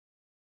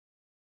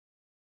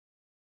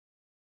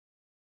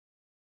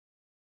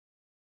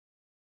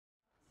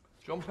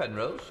John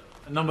Penrose.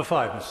 Number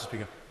 5, Mr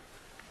Speaker.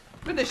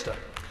 Minister.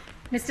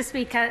 Mr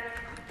Speaker,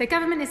 the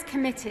Government is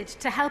committed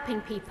to helping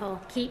people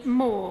keep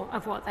more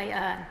of what they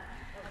earn.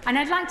 And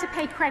I'd like to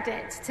pay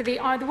credit to the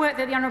work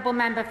that the Honourable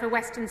Member for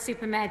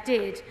Weston-super-Mare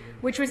did,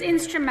 which was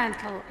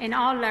instrumental in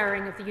our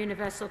lowering of the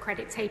universal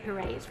credit taper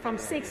rate from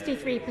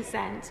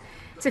 63%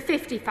 to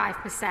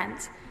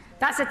 55%.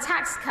 That's a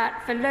tax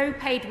cut for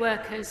low-paid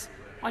workers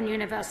on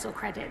universal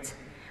credit.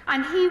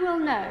 And he will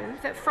know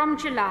that from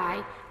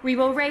July, we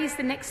will raise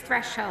the next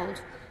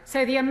threshold,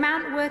 so the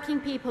amount working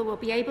people will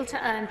be able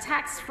to earn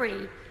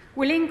tax-free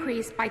will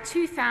increase by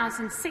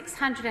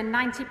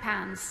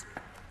 £2,690,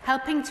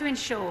 helping to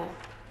ensure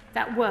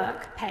that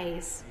work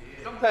pays.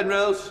 John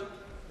Penrose.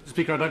 Mr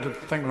Speaker, I'd like to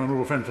thank my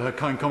honourable friend for her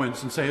kind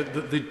comments and say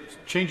that the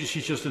changes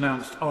she's just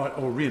announced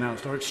or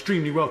re-announced are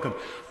extremely welcome.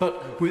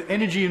 But with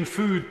energy and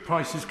food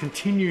prices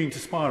continuing to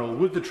spiral,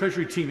 would the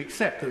Treasury team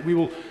accept that we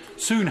will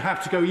soon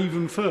have to go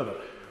even further?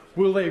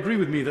 Will they agree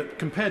with me that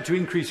compared to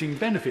increasing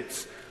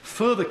benefits,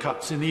 further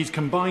cuts in these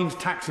combined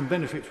tax and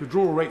benefits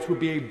withdrawal rates would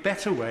be a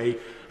better way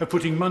of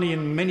putting money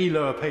in many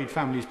lower paid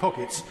families'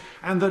 pockets,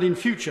 and that in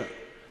future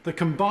the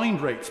combined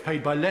rates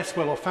paid by less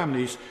well-off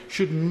families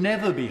should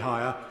never be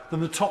higher than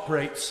the top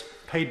rates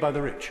paid by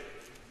the rich?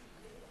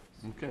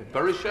 Okay.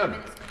 Boris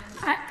Sherman.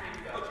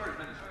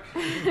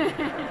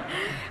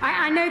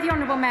 I know the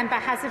honourable member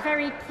has a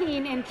very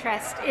keen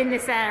interest in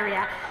this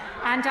area,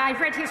 and I've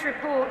read his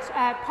report,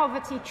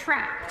 Poverty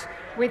Trapped,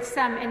 with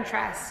some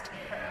interest.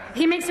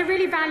 He makes a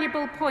really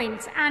valuable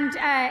point, and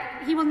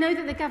he will know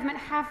that the Government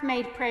have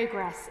made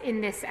progress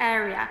in this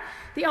area.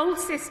 The old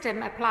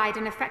system applied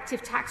an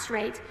effective tax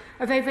rate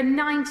of over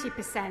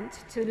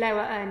 90% to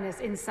lower earners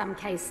in some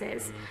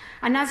cases.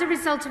 And as a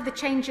result of the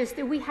changes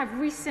that we have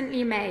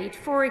recently made,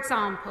 for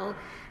example,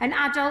 an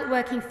adult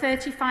working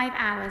 35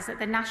 hours at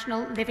the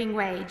national living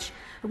wage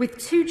with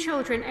 2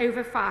 children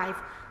over 5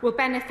 will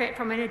benefit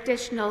from an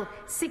additional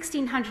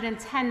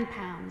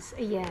 £1,610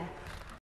 a year.